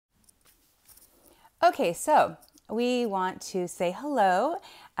Okay, so we want to say hello.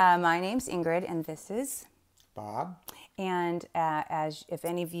 My name's Ingrid, and this is Bob. And as if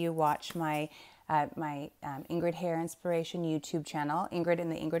any of you watch my Ingrid Hair Inspiration YouTube channel, Ingrid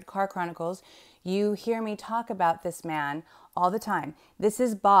and the Ingrid Car Chronicles, you hear me talk about this man all the time. This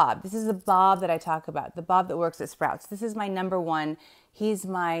is Bob. This is the Bob that I talk about, the Bob that works at Sprouts. This is my number one. He's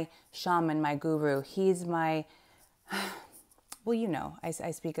my shaman, my guru. He's my, well, you know, I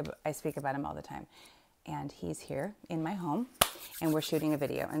speak about him all the time. And he's here in my home, and we're shooting a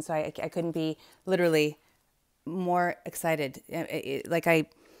video. And so I couldn't be literally more excited.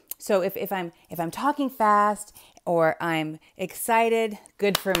 So if I'm talking fast or I'm excited,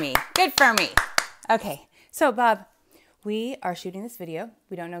 good for me. Good for me. Okay. So Bob, we are shooting this video.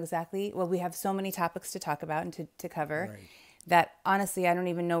 We don't know exactly. Well, we have so many topics to talk about and to cover Right. that honestly I don't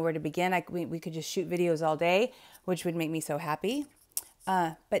even know where to begin. We could just shoot videos all day, which would make me so happy.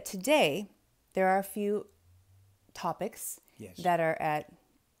 But today there are a few topics Yes. that are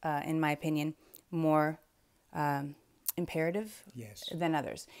in my opinion, more imperative Yes. than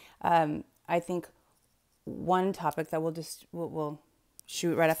others. I think one topic that we'll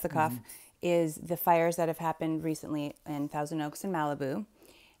shoot right off the cuff is the fires that have happened recently in Thousand Oaks and Malibu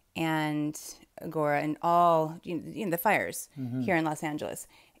and Agora and all the fires here in Los Angeles.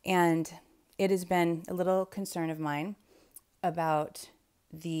 And it has been a little concern of mine about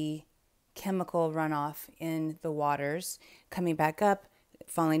the chemical runoff in the waters coming back up,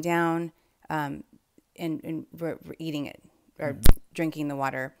 falling down, and we're eating it or drinking the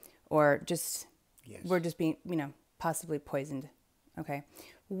water, or just we're just being possibly poisoned. Okay,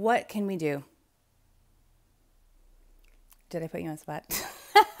 what can we do? Did I put you on the spot?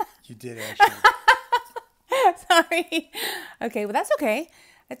 You did actually. Sorry. Okay, well that's okay.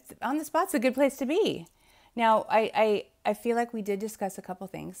 On the spot's a good place to be. Now I feel like we did discuss a couple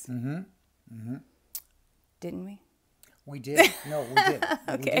things. Didn't we? We did. No, we did.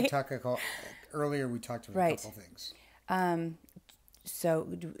 Okay. We did talk earlier. We talked about a couple things. So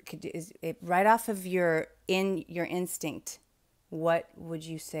is it right off of your instinct? What would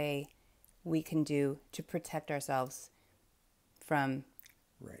you say we can do to protect ourselves from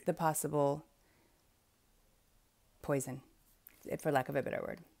the possible poison, for lack of a better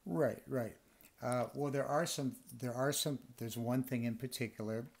word? Right. Well, there's one thing in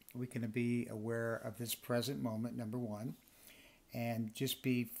particular. We can be aware of this present moment, number one, and just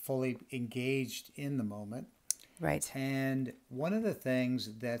be fully engaged in the moment. Right. And one of the things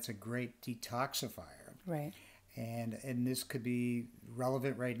that's a great detoxifier, right, and this could be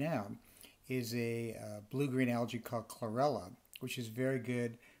relevant right now, is a blue-green algae called chlorella, which is very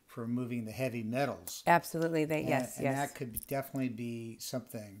good for removing the heavy metals. Absolutely. Yes. And that could definitely be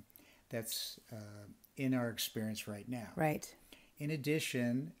something that's in our experience right now. Right. In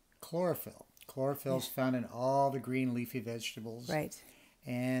addition, chlorophyll. Chlorophyll is found in all the green leafy vegetables. Right.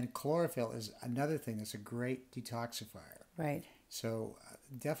 And chlorophyll is another thing that's a great detoxifier. Right. So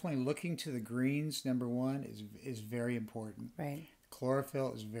definitely looking to the greens, number one, is very important. Right.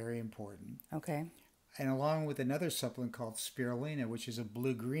 Chlorophyll is very important. Okay. And along with another supplement called spirulina, which is a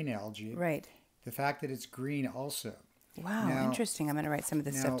blue-green algae. Right. The fact that it's green also. Wow, interesting. I'm going to write some of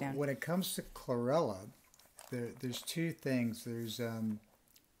this stuff down. When it comes to chlorella, there's two things. There's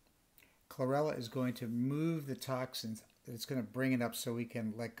chlorella is going to move the toxins. It's going to bring it up so we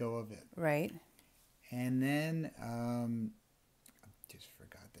can let go of it. Right. And then I just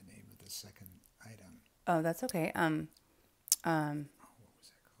forgot the name of the second item. Oh, that's okay. What was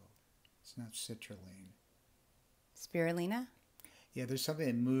that called? It's not citrulline. Spirulina? Yeah, there's something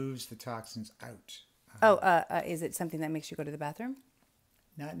that moves the toxins out. Is it something that makes you go to the bathroom?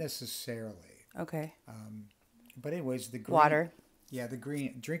 Not necessarily. Okay. But anyways, the green, water. Yeah, the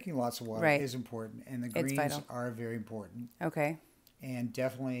green, drinking lots of water is important, and the greens are very important. Okay. And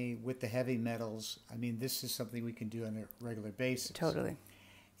definitely with the heavy metals, I mean, this is something we can do on a regular basis. Totally.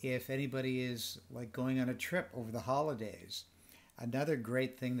 If anybody is like going on a trip over the holidays, another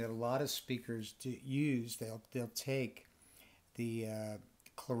great thing that a lot of speakers use, they'll take the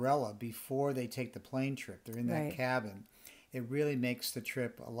chlorella before they take the plane trip. They're in that cabin. It really makes the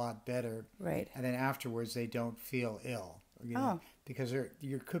trip a lot better. Right. And then afterwards, they don't feel ill. Because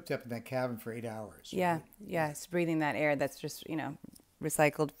you're cooped up in that cabin for 8 hours. Yeah, right? yeah. It's breathing that air that's just,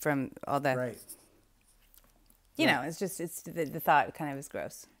 recycled from all the... Right. It's just, the thought kind of is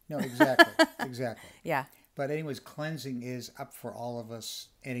gross. No, exactly. Exactly. Yeah. But anyways, cleansing is up for all of us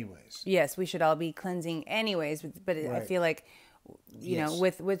anyways. Yes, we should all be cleansing anyways. But I feel like, you know,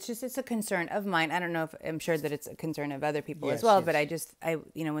 with just, it's a concern of mine. I don't know if I'm sure that it's a concern of other people as well. Yes. But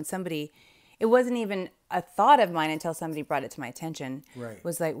when somebody it wasn't even a thought of mine until somebody brought it to my attention. Right.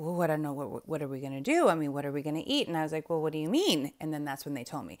 Was like, well, I don't know, what are we going to do? I mean, what are we going to eat? And I was like, well, what do you mean? And then that's when they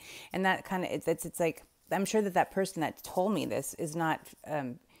told me. And that kind of, it's like, I'm sure that person that told me this is not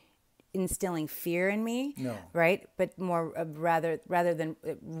instilling fear in me, No. right? But more rather than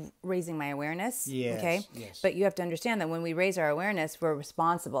raising my awareness. Yes, okay. yes. But you have to understand that when we raise our awareness, we're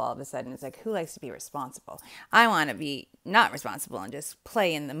responsible. All of a sudden, it's like, who likes to be responsible? I want to be not responsible and just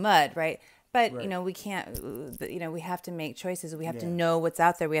play in the mud, right? But Right. you know, we can't. You know, we have to make choices. We have to Yeah. know what's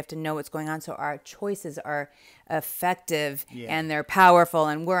out there. We have to know what's going on, so our choices are effective Yeah. and they're powerful,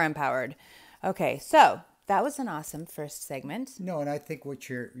 and we're empowered. Okay, so that was an awesome first segment. No, and I think what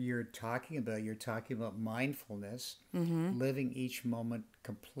you're talking about mindfulness, living each moment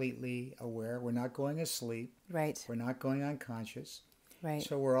completely aware. We're not going asleep. Right. We're not going unconscious. Right.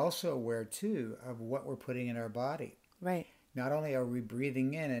 So we're also aware too of what we're putting in our body. Right. Not only are we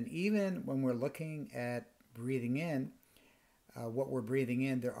breathing in, and even when we're looking at breathing in, what we're breathing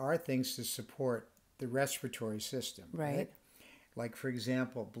in, there are things to support the respiratory system. Right. Like, for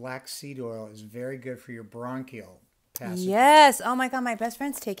example, black seed oil is very good for your bronchial passage. Yes. Oh my God, my best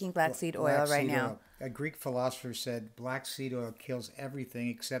friend's taking black seed oil Black right seed now. oil. A Greek philosopher said black seed oil kills everything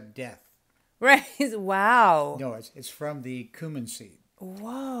except death. Right. Wow. No, it's from the cumin seed.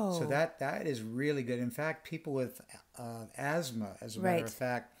 Whoa. So that is really good. In fact, people with asthma, as a matter Right. of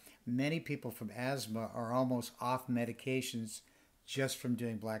fact, many people from asthma are almost off medications just from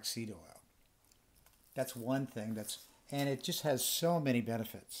doing black seed oil. That's one thing and it just has so many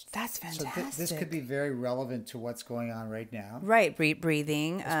benefits. That's So fantastic. this could be very relevant to what's going on right now, right.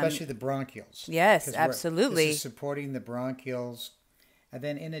 Breathing. especially the bronchioles. yes, 'Cause absolutely. This is supporting the bronchioles. And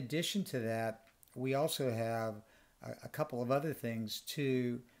then in addition to that, we also have a couple of other things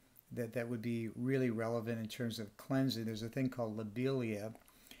too that would be really relevant in terms of cleansing. There's a thing called lobelia,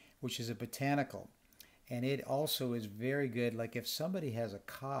 which is a botanical. And it also is very good. Like if somebody has a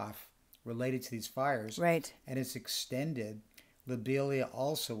cough related to these fires, Right. and it's extended, lobelia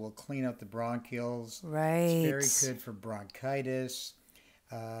also will clean up the bronchioles. Right. It's very good for bronchitis.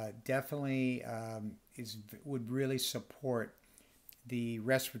 Definitely would really support the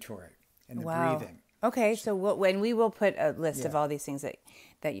respiratory and the Wow. breathing. Okay, so when we will put a list of Yeah. all these things that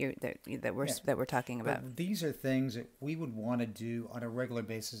we're talking about. But these are things that we would want to do on a regular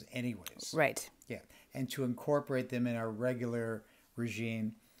basis anyways. Right. Yeah. And to incorporate them in our regular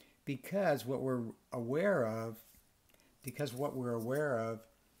regime, because what we're aware of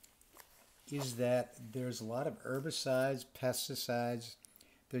is that there's a lot of herbicides, pesticides,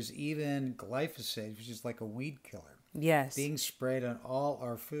 there's even glyphosate, which is like a weed killer, Yes. being sprayed on all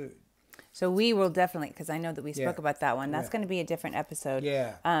our food. So we will definitely, because I know that we spoke Yeah. about that one. That's Yeah. going to be a different episode.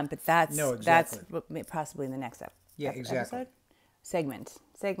 Yeah. But that's No, exactly. that's possibly in the next Yeah, exactly. episode.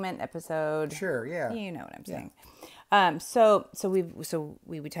 Segment episode. Sure, yeah. You know what I'm Yeah. saying. So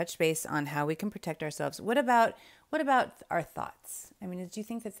we touched base on how we can protect ourselves. What about our thoughts? I mean, do you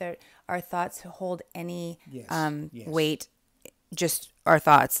think that our thoughts hold any Yes, yes. weight? Just our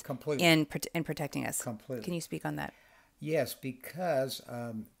thoughts Completely. in protecting us. Completely. Can you speak on that? Yes, because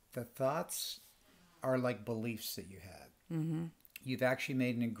the thoughts are like beliefs that you had. Mm-hmm. You've actually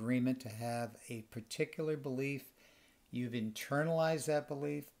made an agreement to have a particular belief. You've internalized that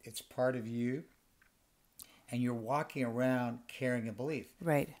belief. It's part of you. And you're walking around carrying a belief.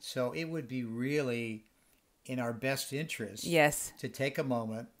 Right. So it would be really in our best interest Yes. to take a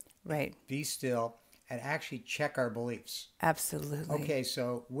moment, Right. be still, and actually check our beliefs. Absolutely. Okay,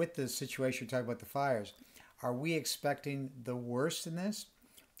 so with the situation you're talking about the fires, are we expecting the worst in this?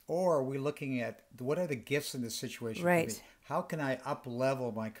 Or are we looking at what are the gifts in this situation? Right. For me? How can I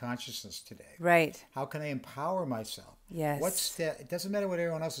up-level my consciousness today? Right. How can I empower myself? Yes. It doesn't matter what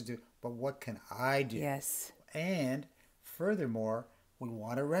everyone else is doing, but what can I do? Yes. And furthermore, we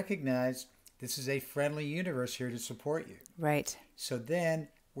want to recognize this is a friendly universe here to support you. Right. So then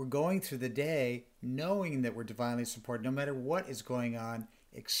we're going through the day knowing that we're divinely supported no matter what is going on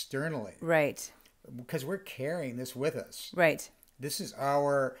externally. Right. Because we're carrying this with us. Right. This is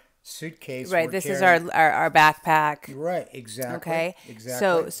our suitcase. Right. we're This is carrying. our backpack. Right, exactly. Okay.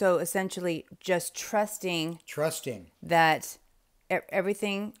 Exactly. So essentially just trusting Trusting. that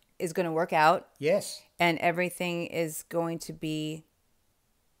everything is going to work out Yes. and everything is going to be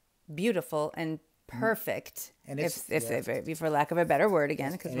beautiful and perfect. And if for lack of a better word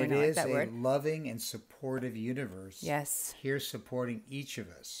again, because And we it don't like is that a word. loving and supportive universe. Yes. Here supporting each of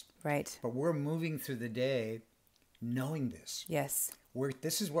us. Right. But we're moving through the day knowing this. Yes.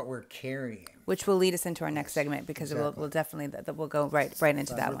 This is what we're carrying. Which will lead us into our next segment because exactly. we'll definitely we'll go right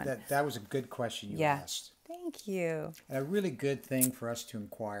into that one. That was a good question you asked. Thank you. A really good thing for us to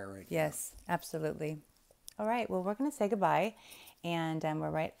inquire right now. Yes, absolutely. All right. Well, we're going to say goodbye. And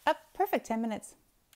we're right up. Perfect. 10 minutes.